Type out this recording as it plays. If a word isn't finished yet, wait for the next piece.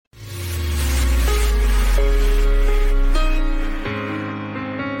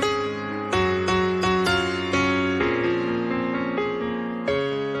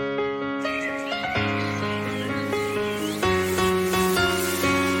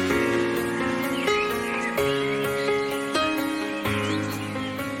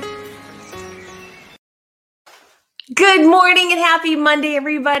morning and happy Monday,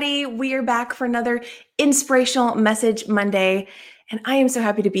 everybody. We are back for another Inspirational Message Monday, and I am so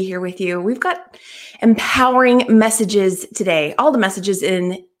happy to be here with you. We've got empowering messages today. All the messages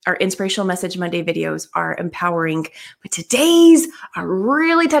in our Inspirational Message Monday videos are empowering, but today's are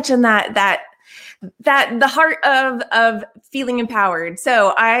really touching the heart of feeling empowered.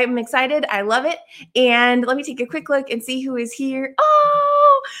 So I'm excited. I love it. And let me take a quick look and see who is here.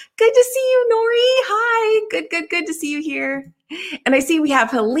 Oh, good to see you, Nori. Hi. Good to see you here. And I see we have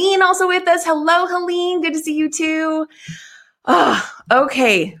Helene also with us. Hello, Helene. Good to see you too. Oh,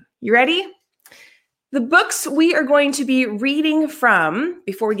 okay. You ready? The books we are going to be reading from,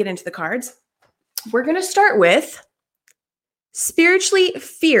 before we get into the cards, we're going to start with Spiritually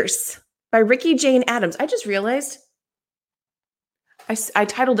Fierce by Ricky Jane Adams. I just realized I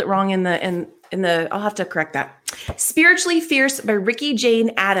titled it wrong in the I'll have to correct that. Spiritually Fierce by Ricky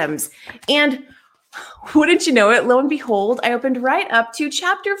Jane Adams. And wouldn't you know it, lo and behold, I opened right up to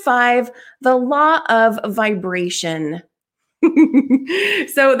chapter 5, The Law of Vibration.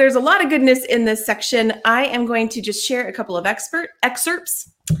 So there's a lot of goodness in this section. I am going to just share a couple of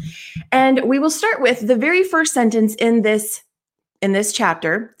excerpts. And we will start with the very first sentence in this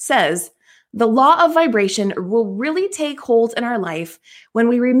chapter. Says, the law of vibration will really take hold in our life when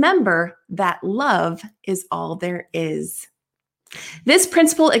we remember that love is all there is. This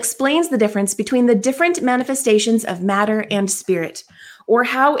principle explains the difference between the different manifestations of matter and spirit, or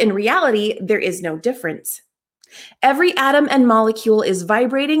how in reality there is no difference. Every atom and molecule is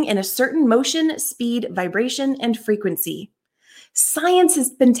vibrating in a certain motion, speed, vibration, and frequency. Science has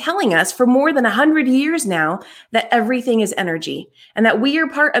been telling us for more than 100 years now that everything is energy and that we are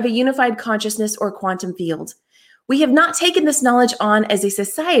part of a unified consciousness or quantum field. We have not taken this knowledge on as a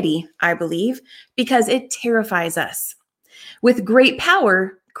society, I believe, because it terrifies us. With great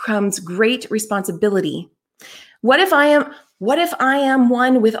power comes great responsibility. What if I am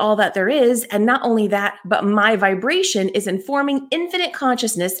one with all that there is, and not only that, but my vibration is informing infinite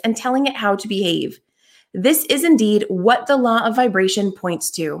consciousness and telling it how to behave? This is indeed what the law of vibration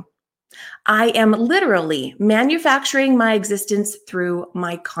points to. I am literally manufacturing my existence through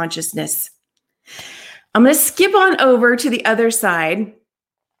my consciousness. I'm going to skip on over to the other side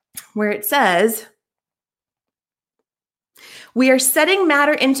where it says, we are setting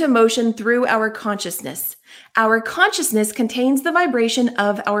matter into motion through our consciousness. Our consciousness contains the vibration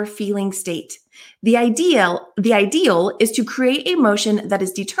of our feeling state. The ideal is to create a motion that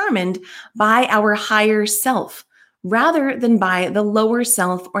is determined by our higher self, rather than by the lower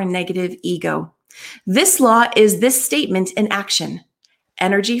self or negative ego. This law is this statement in action.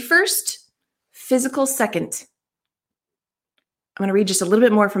 Energy first, physical second. I'm going to read just a little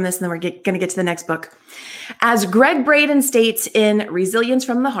bit more from this, and then we're going to get to the next book. As Greg Braden states in Resilience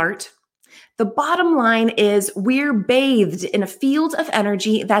from the Heart, the bottom line is we're bathed in a field of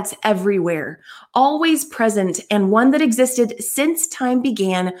energy that's everywhere, always present, and one that existed since time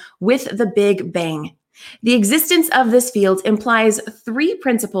began with the Big Bang. The existence of this field implies 3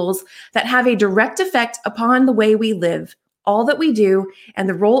 principles that have a direct effect upon the way we live, all that we do, and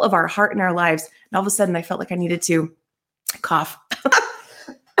the role of our heart in our lives. And all of a sudden, I felt like I needed to cough.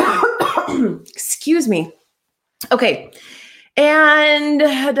 Excuse me. Okay. And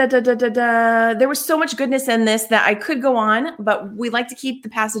there was so much goodness in this that I could go on, but we like to keep the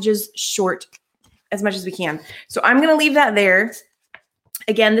passages short as much as we can. So I'm going to leave that there.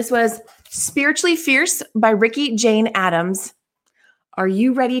 Again, this was Spiritually Fierce by Ricky Jane Adams. Are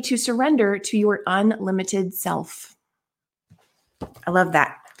you ready to surrender to your unlimited self? I love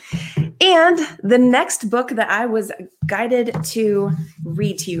that. And the next book that I was guided to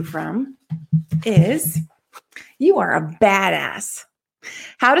read to you from is You Are a Badass.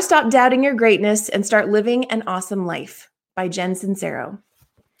 How to Stop Doubting Your Greatness and Start Living an Awesome Life by Jen Sincero.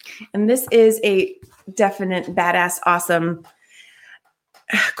 And this is a definite badass, awesome,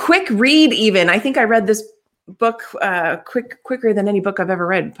 quick read even. I think I read this book quicker than any book I've ever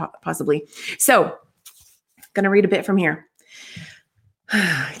read, possibly. So I'm going to read a bit from here.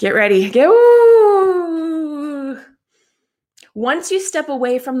 Get ready. Go. Once you step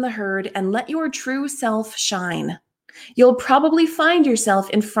away from the herd and let your true self shine, you'll probably find yourself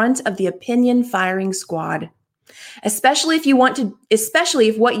in front of the opinion firing squad. Especially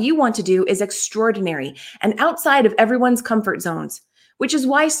if what you want to do is extraordinary and outside of everyone's comfort zones, which is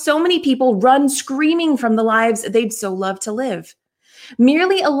why so many people run screaming from the lives they'd so love to live.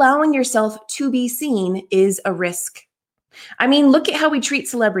 Merely allowing yourself to be seen is a risk. I mean, look at how we treat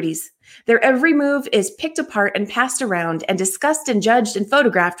celebrities. Their every move is picked apart and passed around and discussed and judged and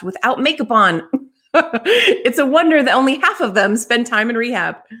photographed without makeup on. It's a wonder that only half of them spend time in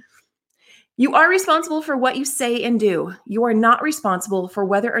rehab. You are responsible for what you say and do. You are not responsible for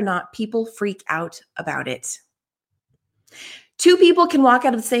whether or not people freak out about it. Two people can walk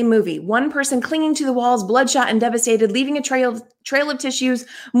out of the same movie. One person clinging to the walls, bloodshot and devastated, leaving a trail of tissues,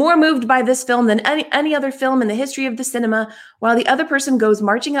 more moved by this film than any other film in the history of the cinema, while the other person goes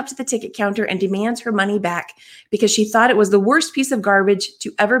marching up to the ticket counter and demands her money back because she thought it was the worst piece of garbage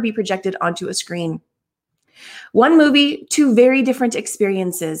to ever be projected onto a screen. One movie, two very different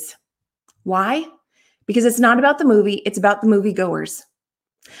experiences. Why? Because it's not about the movie, it's about the moviegoers.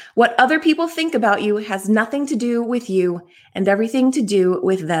 What other people think about you has nothing to do with you and everything to do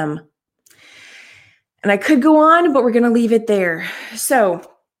with them. And I could go on, but we're going to leave it there. So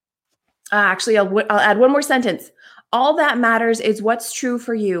actually, I'll add one more sentence. All that matters is what's true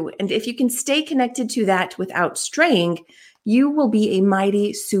for you. And if you can stay connected to that without straying, you will be a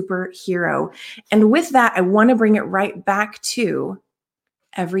mighty superhero. And with that, I want to bring it right back to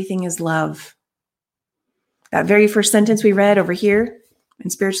everything is love. That very first sentence we read over here in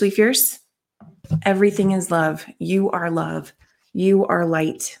Spiritually Fierce, everything is love. You are love. You are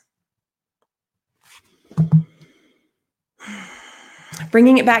light.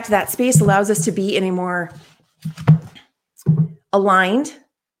 Bringing it back to that space allows us to be in a more aligned,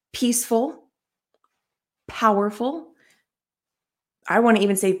 peaceful, powerful, I want to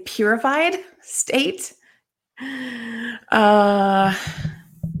even say purified state.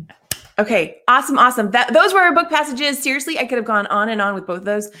 Okay, awesome. Those were our book passages. Seriously, I could have gone on and on with both of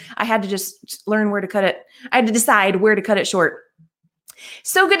those. I had to just learn where to cut it. I had to decide where to cut it short.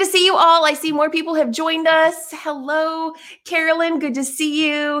 So good to see you all. I see more people have joined us. Hello, Carolyn. Good to see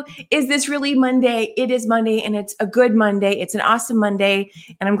you. Is this really Monday? It is Monday, and it's a good Monday. It's an awesome Monday,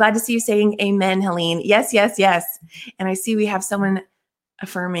 and I'm glad to see you saying amen, Helene. Yes. And I see we have someone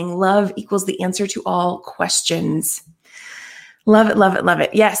affirming love equals the answer to all questions. Love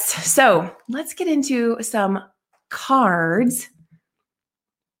it. Yes. So let's get into some cards.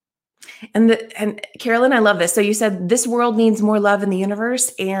 And Carolyn, I love this. So you said this world needs more love in the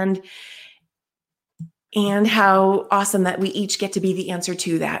universe, and how awesome that we each get to be the answer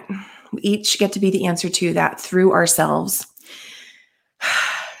to that. We each get to be the answer to that through ourselves.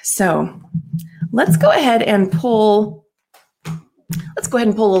 So let's go ahead and pull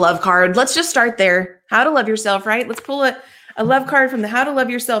a love card. Let's just start there. How to love yourself, right? Let's pull a love card from the How to Love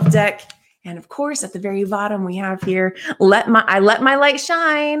Yourself deck. And of course, at the very bottom, we have here, I let my light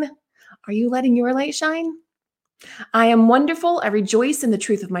shine. Are you letting your light shine? I am wonderful. I rejoice in the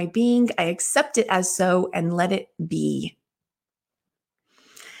truth of my being. I accept it as so and let it be.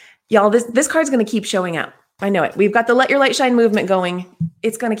 Y'all, this card's going to keep showing up. I know it. We've got the Let Your Light Shine movement going.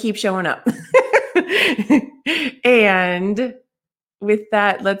 It's going to keep showing up. And with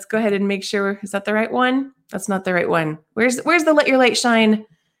that, let's go ahead and make sure, is that the right one? That's not the right one. Where's the Let Your Light Shine?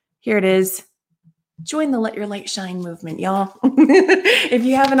 Here it is. Join the Let Your Light Shine movement, y'all. If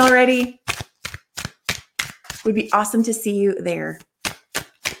you haven't already, it would be awesome to see you there.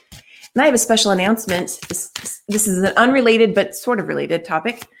 And I have a special announcement. This is an unrelated but sort of related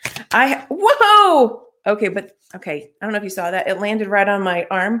topic. Whoa! Okay. I don't know if you saw that. It landed right on my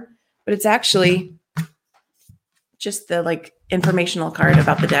arm, but it's actually just the informational card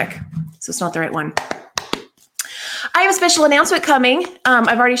about the deck. So it's not the right one. I have a special announcement coming.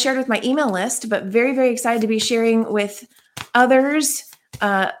 I've already shared with my email list, but very, very excited to be sharing with others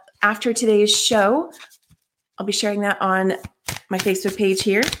after today's show. I'll be sharing that on my Facebook page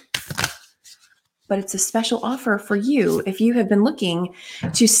here. But it's a special offer for you if you have been looking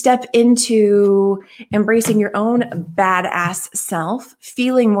to step into embracing your own badass self,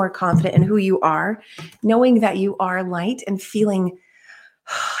 feeling more confident in who you are, knowing that you are light and feeling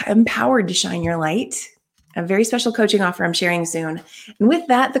empowered to shine your light. A very special coaching offer I'm sharing soon. And with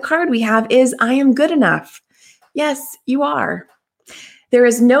that, the card we have is I am good enough. Yes, you are. There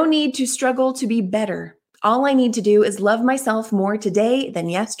is no need to struggle to be better. All I need to do is love myself more today than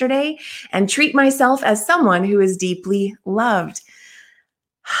yesterday and treat myself as someone who is deeply loved.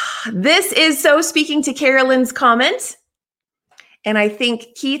 This is so speaking to Carolyn's comment. And I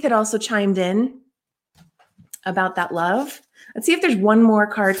think Keith had also chimed in about that love. Let's see if there's one more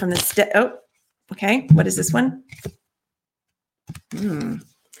card from this. Okay. What is this one?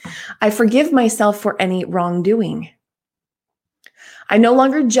 I forgive myself for any wrongdoing. I no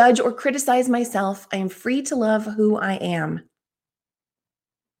longer judge or criticize myself. I am free to love who I am.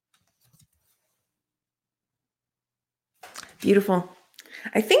 Beautiful.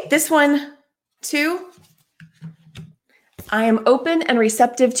 I think this one too. I am open and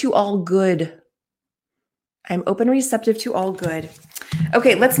receptive to all good. I'm open and receptive to all good.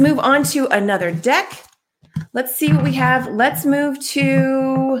 Okay, let's move on to another deck. Let's see what we have. Let's move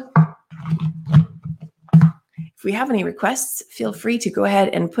to If we have any requests, feel free to go ahead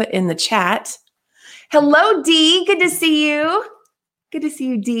and put in the chat. Hello, Dee. Good to see you. Good to see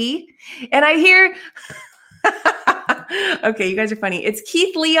you, Dee. And I hear, okay, you guys are funny. It's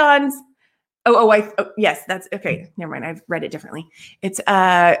Keith Leon's. Yes, that's okay. Never mind. I've read it differently. It's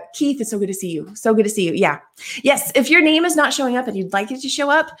Keith. It's so good to see you. So good to see you. Yeah. Yes. If your name is not showing up and you'd like it to show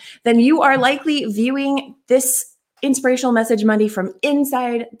up, then you are likely viewing this Inspirational Message Monday from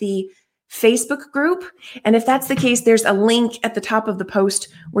inside the Facebook group. And if that's the case, there's a link at the top of the post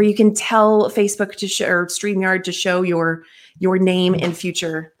where you can tell Facebook to show, or StreamYard to show your name in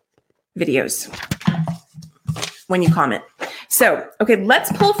future videos when you comment. So, okay,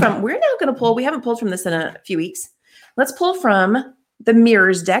 let's pull from, we're now going to pull, we haven't pulled from this in a few weeks. Let's pull from the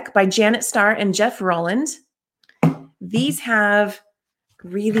Mirrors deck by Janet Starr and Jeff Rolland. These have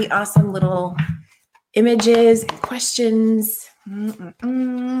really awesome little images and questions.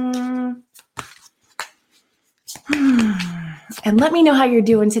 And let me know how you're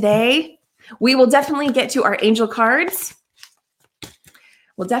doing today. We will definitely get to our angel cards.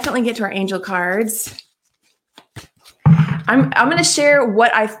 I'm going to share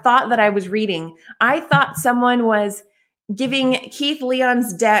what I thought that I was reading. I thought someone was giving Keith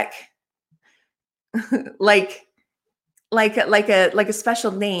Leon's deck like a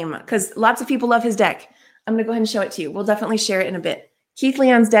special name, because lots of people love his deck. I'm going to go ahead and show it to you. We'll definitely share it in a bit. Keith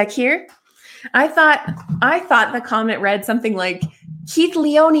Leon's deck here. I thought the comment read something like Keith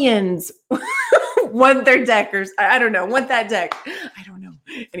Leonians want their deck, or I don't know, want that deck. I don't know.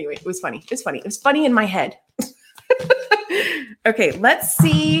 Anyway, it was funny. It was funny in my head. Okay, let's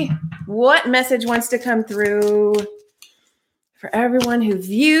see what message wants to come through for everyone who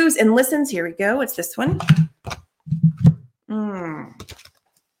views and listens. Here we go. It's this one.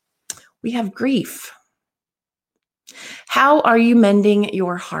 We have grief. How are you mending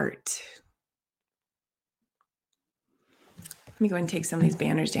your heart? Let me go ahead and take some of these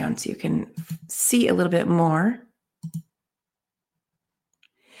banners down so you can see a little bit more.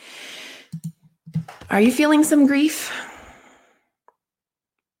 Are you feeling some grief?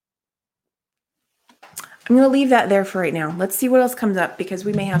 I'm going to leave that there for right now. Let's see what else comes up, because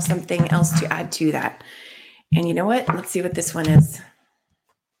we may have something else to add to that. And you know what? Let's see what this one is.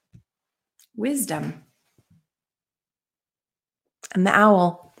 Wisdom. And the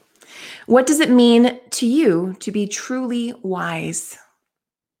owl. What does it mean to you to be truly wise?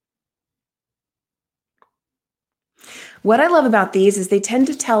 What I love about these is they tend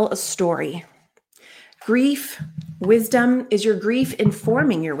to tell a story. Grief, wisdom. Is your grief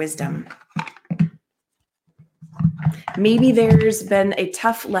informing your wisdom? Maybe there's been a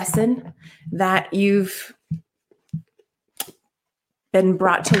tough lesson that you've been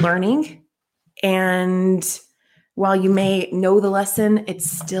brought to learning, and while you may know the lesson, you're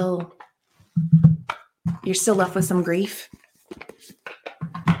still left with some grief.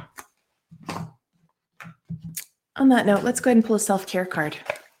 On that note, let's go ahead and pull a self-care card.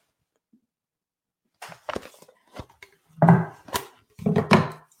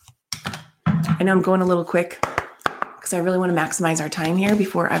 I know I'm going a little quick because I really want to maximize our time here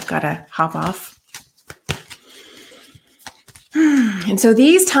before I've got to hop off. And so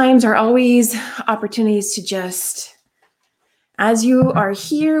these times are always opportunities to just, as you are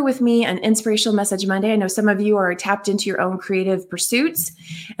here with me on Inspirational Message Monday, I know some of you are tapped into your own creative pursuits,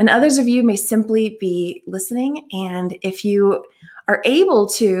 and others of you may simply be listening. And if you are able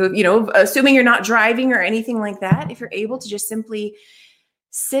to, assuming you're not driving or anything like that, if you're able to just simply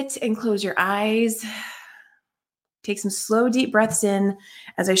sit and close your eyes, take some slow, deep breaths in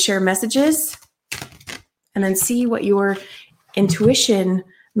as I share messages, and then see what your intuition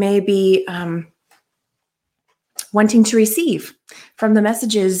may be wanting to receive from the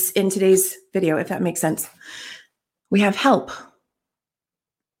messages in today's video, if that makes sense. We have help.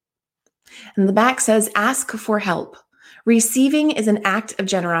 And the back says, ask for help. Receiving is an act of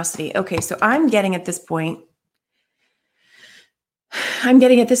generosity. Okay, so I'm getting at this point,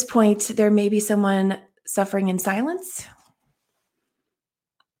 there may be someone suffering in silence.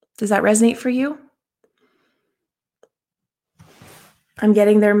 Does that resonate for you? I'm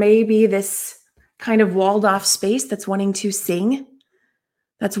getting there may be this kind of walled off space that's wanting to sing,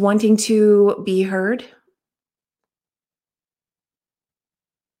 that's wanting to be heard.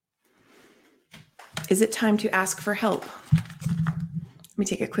 Is it time to ask for help? Let me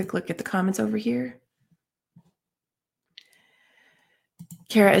take a quick look at the comments over here.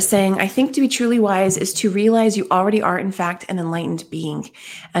 Kara is saying, I think to be truly wise is to realize you already are, in fact, an enlightened being.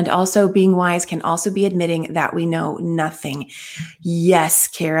 And also being wise can also be admitting that we know nothing. Yes,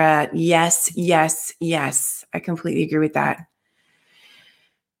 Kara. Yes, yes, yes. I completely agree with that.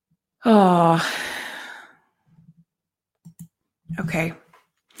 Oh, Okay.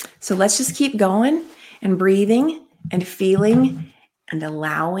 So let's just keep going and breathing and feeling and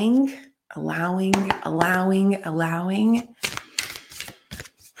allowing. Okay,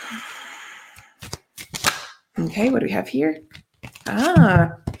 what do we have here?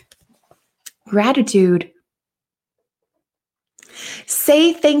 Gratitude.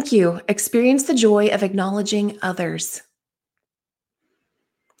 Say thank you. Experience the joy of acknowledging others.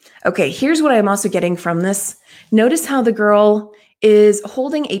 Okay, here's what I'm also getting from this. Notice how the girl is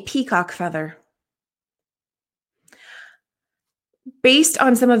holding a peacock feather. Based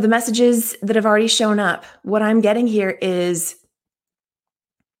on some of the messages that have already shown up, what I'm getting here is,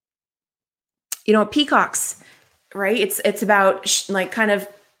 peacocks, right? It's about like kind of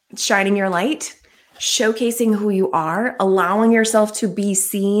shining your light, showcasing who you are, allowing yourself to be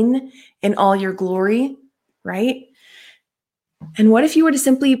seen in all your glory, right? And what if you were to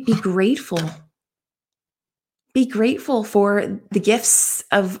simply be grateful? Be grateful for the gift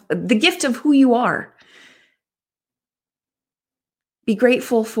of who you are. Be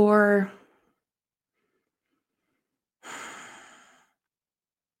grateful for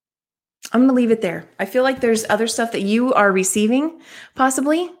I'm going to leave it there. I feel like there's other stuff that you are receiving,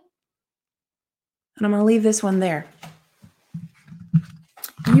 possibly. And I'm going to leave this one there.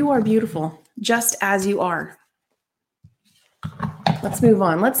 You are beautiful, just as you are. Let's move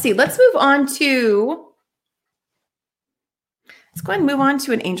on. Let's see. Let's go ahead and move on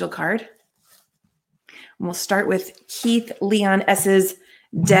to an angel card. And we'll start with Keith Leon S's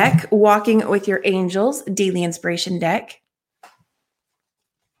deck, Walking with Your Angels, Daily Inspiration deck,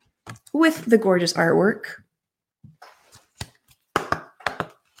 with the gorgeous artwork.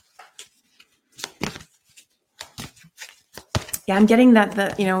 Yeah, I'm getting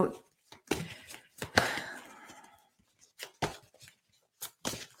that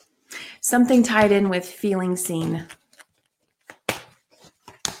something tied in with feeling seen.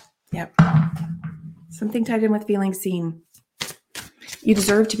 Yep. Something tied in with feeling seen. You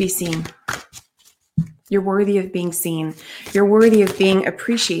deserve to be seen. You're worthy of being seen. You're worthy of being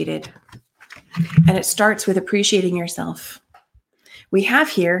appreciated. And it starts with appreciating yourself. We have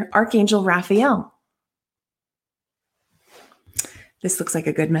here Archangel Raphael. This looks like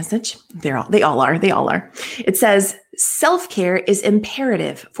a good message. They all are. It says, self-care is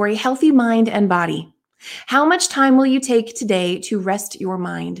imperative for a healthy mind and body. How much time will you take today to rest your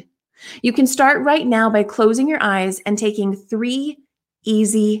mind? You can start right now by closing your eyes and taking 3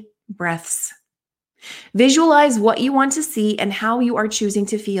 easy breaths. Visualize what you want to see and how you are choosing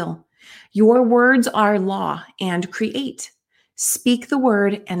to feel. Your words are law and create. Speak the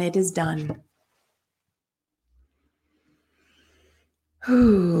word and it is done.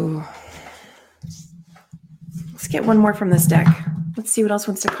 Ooh. Let's get one more from this deck. Let's see what else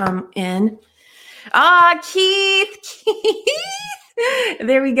wants to come in. Keith.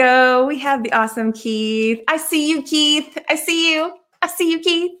 There we go. We have the awesome Keith. I see you, Keith. I see you,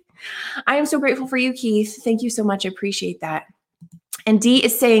 Keith. I am so grateful for you, Keith. Thank you so much. I appreciate that. And Dee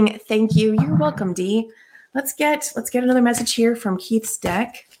is saying thank you. You're welcome, Dee. Let's get another message here from Keith's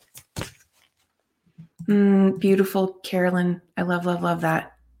deck. Beautiful, Carolyn. I love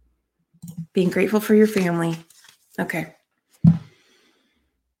that. Being grateful for your family. Okay.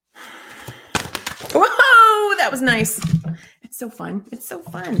 Whoa, that was nice. It's so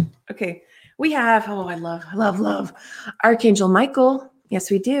fun. Okay. We have, I love Archangel Michael. Yes,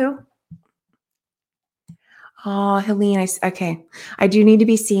 we do. Oh, Helene, okay. I do need to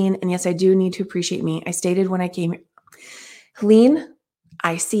be seen, and yes, I do need to appreciate me. I stated when I came here. Helene,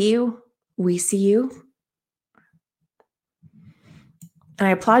 I see you. We see you. And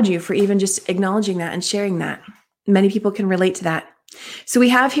I applaud you for even just acknowledging that and sharing that. Many people can relate to that. So we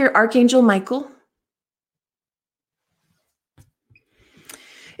have here Archangel Michael.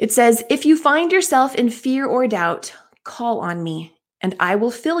 It says, if you find yourself in fear or doubt, call on me, and I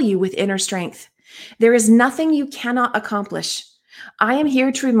will fill you with inner strength. There is nothing you cannot accomplish. I am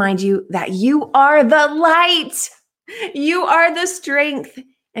here to remind you that you are the light. You are the strength,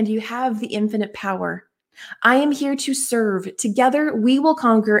 and you have the infinite power. I am here to serve. Together, we will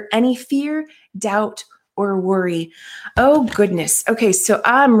conquer any fear, doubt, or worry. Oh, goodness. Okay, so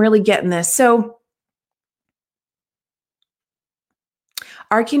I'm really getting this. So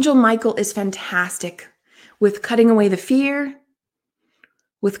Archangel Michael is fantastic with cutting away the fear,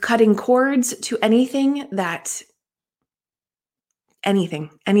 with cutting cords to anything that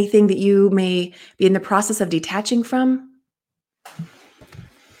you may be in the process of detaching from.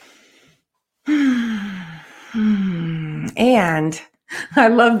 And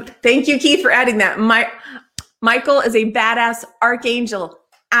thank you, Keith, for adding that. Michael is a badass archangel.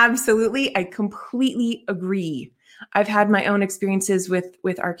 Absolutely. I completely agree. I've had my own experiences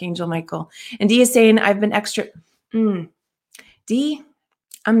with Archangel Michael. And Dee is saying, I've been extra. Dee,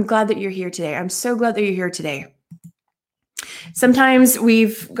 I'm glad that you're here today. I'm so glad that you're here today. Sometimes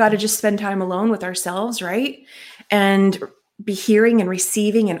we've got to just spend time alone with ourselves, right? And be hearing and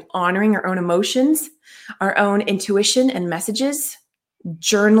receiving and honoring our own emotions, our own intuition and messages.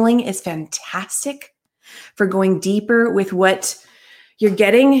 Journaling is fantastic for going deeper with what you're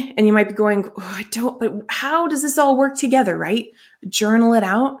getting. And you might be going, but how does this all work together, right? Journal it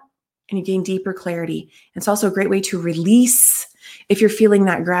out and you gain deeper clarity. It's also a great way to release if you're feeling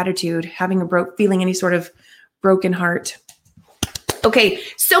that gratitude, feeling any sort of broken heart. Okay,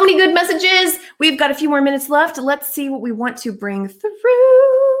 so many good messages. We've got a few more minutes left. Let's see what we want to bring through.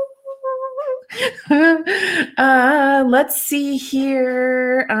 Let's see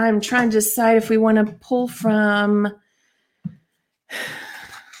here. I'm trying to decide if we want to pull from.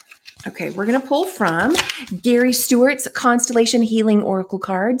 Okay, we're going to pull from Gary Stewart's Constellation Healing Oracle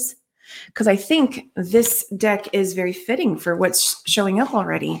cards because I think this deck is very fitting for what's showing up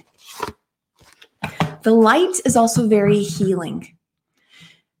already. The light is also very healing.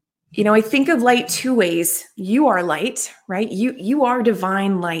 You know, I think of light two ways. You are light, right? You are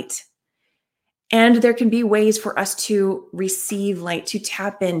divine light. And there can be ways for us to receive light, to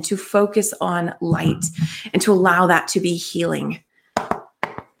tap in, to focus on light, and to allow that to be healing.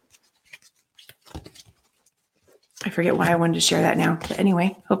 I forget why I wanted to share that now. But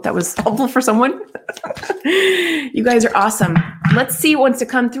anyway, hope that was helpful for someone. You guys are awesome. Let's see what wants to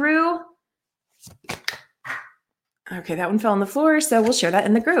come through. Okay, that one fell on the floor, so we'll share that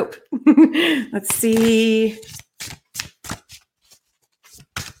in the group. Let's see.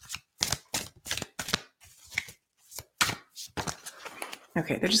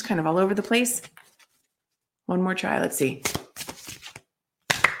 Okay, they're just kind of all over the place. One more try. Let's see.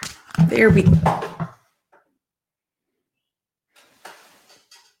 There we go.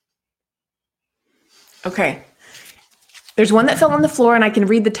 Okay. There's one that fell on the floor, and I can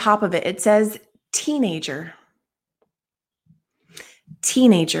read the top of it. It says teenager.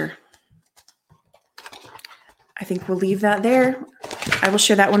 Teenager. I think we'll leave that there. I will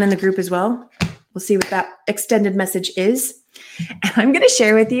share that one in the group as well. We'll see what that extended message is. And I'm going to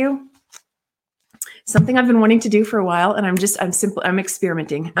share with you something I've been wanting to do for a while. And I'm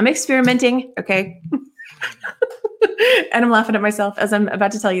experimenting. Okay. And I'm laughing at myself as I'm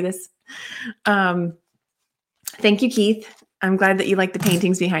about to tell you this. Thank you, Keith. I'm glad that you like the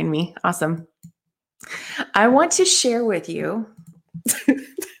paintings behind me. Awesome. I want to share with you.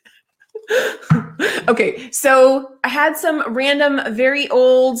 Okay, so I had some random, very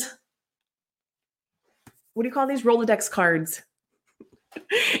old, what do you call these? Rolodex cards.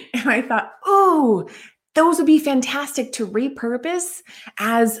 And I thought, oh, those would be fantastic to repurpose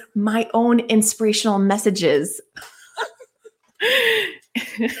as my own inspirational messages.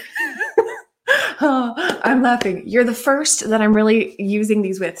 Oh, I'm laughing. You're the first that I'm really using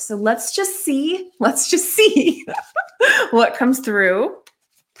these with. So let's just see what comes through.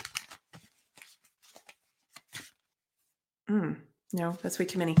 No, that's way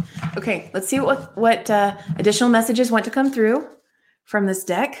too many. Okay, let's see what additional messages want to come through from this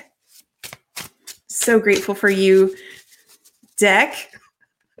deck. So grateful for you, deck.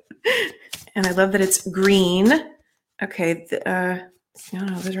 And I love that it's green. Okay, no,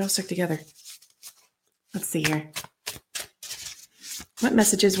 those are all stuck together. Let's see here. What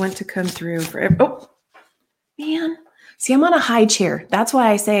messages want to come through for? Oh, man. See, I'm on a high chair. That's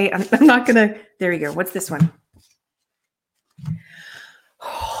why I say I'm not going to. There you go. What's this one?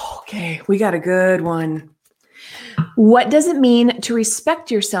 Okay, we got a good one. What does it mean to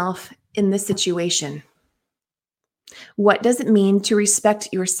respect yourself in this situation? What does it mean to respect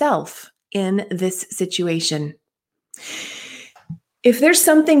yourself in this situation? If there's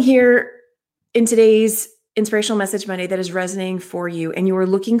something here in today's Inspirational Message Monday that is resonating for you and you are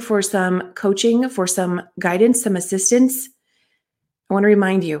looking for some coaching, for some guidance, some assistance, I want to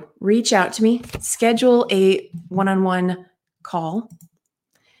remind you, reach out to me, schedule a one-on-one call.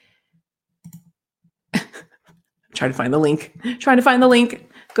 Trying to find the link.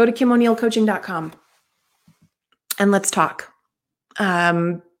 Go to KimO'NeillCoaching.com and let's talk.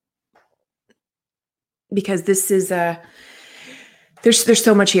 Because this is there's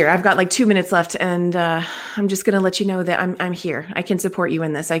so much here. I've got like 2 minutes left, and I'm just going to let you know that I'm here. I can support you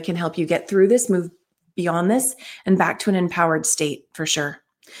in this. I can help you get through this, move beyond this, and back to an empowered state for sure.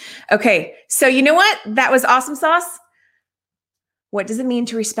 Okay, so you know what? That was awesome sauce. What does it mean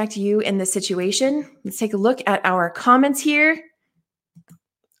to respect you in this situation? Let's take a look at our comments here.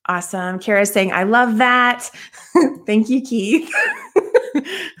 Awesome. Kara's saying, I love that. Thank you, Keith.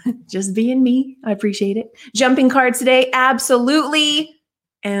 Just being me. I appreciate it. Jumping card today. Absolutely.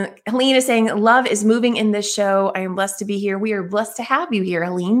 And Helene is saying, love is moving in this show. I am blessed to be here. We are blessed to have you here,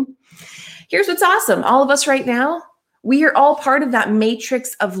 Helene. Here's what's awesome. All of us right now, we are all part of that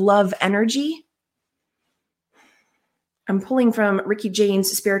matrix of love energy. I'm pulling from Ricky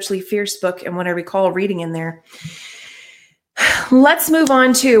Jane's Spiritually Fierce book and what I recall reading in there. Let's move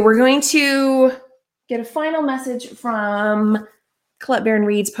on to, we're going to get a final message from Colette Baron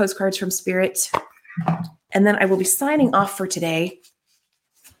Reed's Postcards from Spirit. And then I will be signing off for today.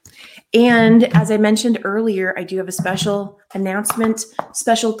 And as I mentioned earlier, I do have a special announcement,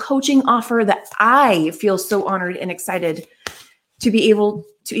 special coaching offer that I feel so honored and excited to be able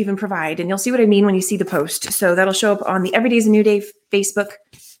to even provide. And you'll see what I mean when you see the post. So that'll show up on the Every Day's a New Day Facebook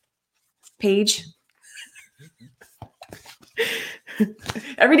page.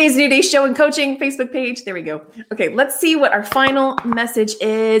 Every Day's a New Day show and coaching Facebook page. There we go. Okay, let's see what our final message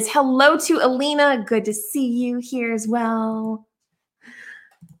is. Hello to Alina. Good to see you here as well.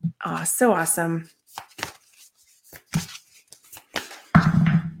 Oh, so awesome.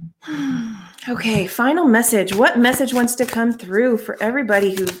 Okay, final message. What message wants to come through for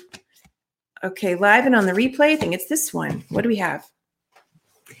everybody who, okay, live and on the replay? I think it's this one. What do we have?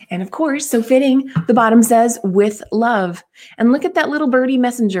 And of course, so fitting, the bottom says, with love. And look at that little birdie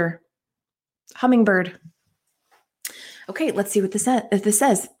messenger, hummingbird. Okay, let's see what this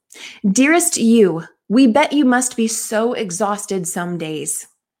says. Dearest you, we bet you must be so exhausted some days.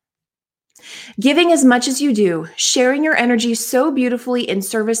 Giving as much as you do, sharing your energy so beautifully in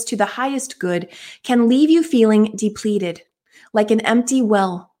service to the highest good can leave you feeling depleted, like an empty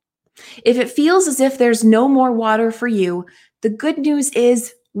well. If it feels as if there's no more water for you, the good news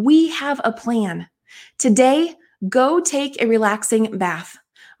is we have a plan. Today, go take a relaxing bath,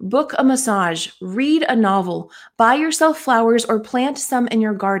 book a massage, read a novel, buy yourself flowers or plant some in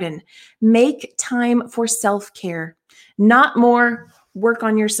your garden. Make time for self-care. Not more, work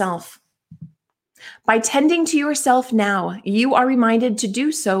on yourself. By tending to yourself now, you are reminded to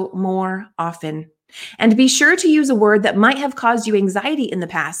do so more often. And be sure to use a word that might have caused you anxiety in the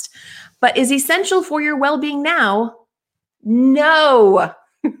past, but is essential for your well-being now. No.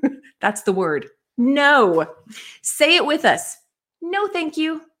 That's the word. No. Say it with us. No, thank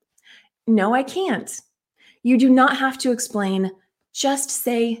you. No, I can't. You do not have to explain. Just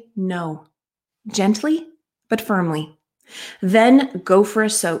say no. Gently, but firmly. Then go for a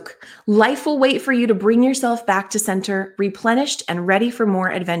soak. Life will wait for you to bring yourself back to center, replenished and ready for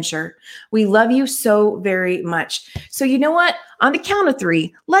more adventure. We love you so very much. So you know what? On the count of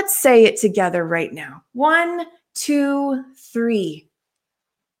 3, let's say it together right now. 1, 2, 3.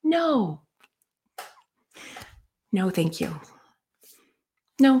 No. No, thank you.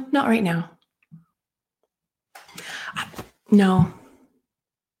 No, not right now. No.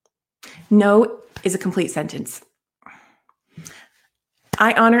 No is a complete sentence.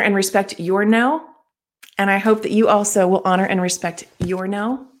 I honor and respect your no, and I hope that you also will honor and respect your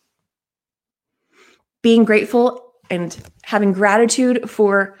no. Being grateful and having gratitude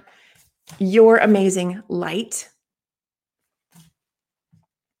for your amazing light.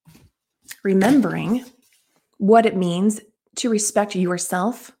 Remembering what it means to respect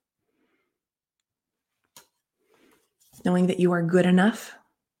yourself. Knowing that you are good enough.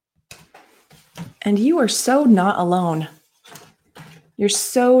 And you are so not alone. You're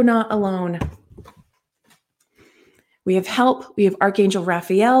so not alone. We have help. We have Archangel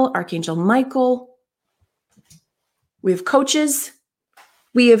Raphael, Archangel Michael. We have coaches.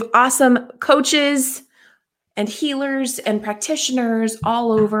 We have awesome coaches and healers and practitioners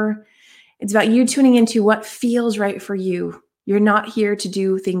all over. It's about you tuning into what feels right for you. You're not here to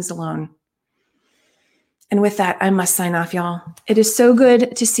do things alone. And with that, I must sign off, y'all. It is so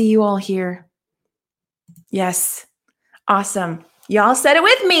good to see you all here. Yes. Awesome. Y'all said it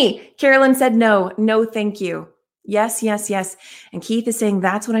with me. Carolyn said no. No, thank you. Yes, yes, yes. And Keith is saying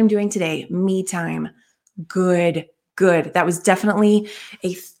that's what I'm doing today. Me time. Good, good. That was definitely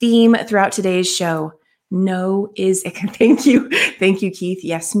a theme throughout today's show. No is a, thank you. Thank you, Keith.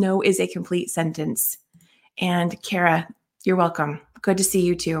 Yes, no is a complete sentence. And Kara, you're welcome. Good to see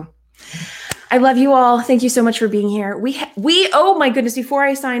you too. I love you all. Thank you so much for being here. Oh my goodness, before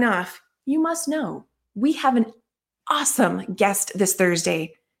I sign off, you must know we have an awesome guest this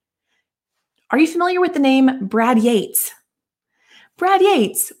Thursday. Are you familiar with the name Brad Yates? Brad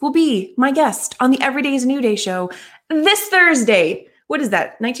Yates will be my guest on the Every Day's a New Day show this Thursday. What is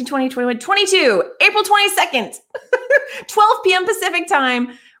that? 19, 20, 21, 22, April 22nd, 12 p.m. Pacific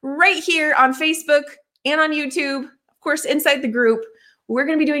time, right here on Facebook and on YouTube. Of course, inside the group, we're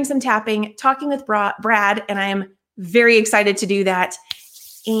going to be doing some tapping, talking with Brad, and I am Very excited to do that.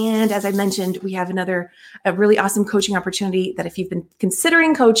 And as I mentioned, we have a really awesome coaching opportunity that if you've been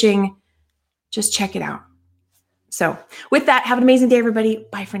considering coaching, just check it out. So with that, have an amazing day, everybody.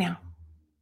 Bye for now.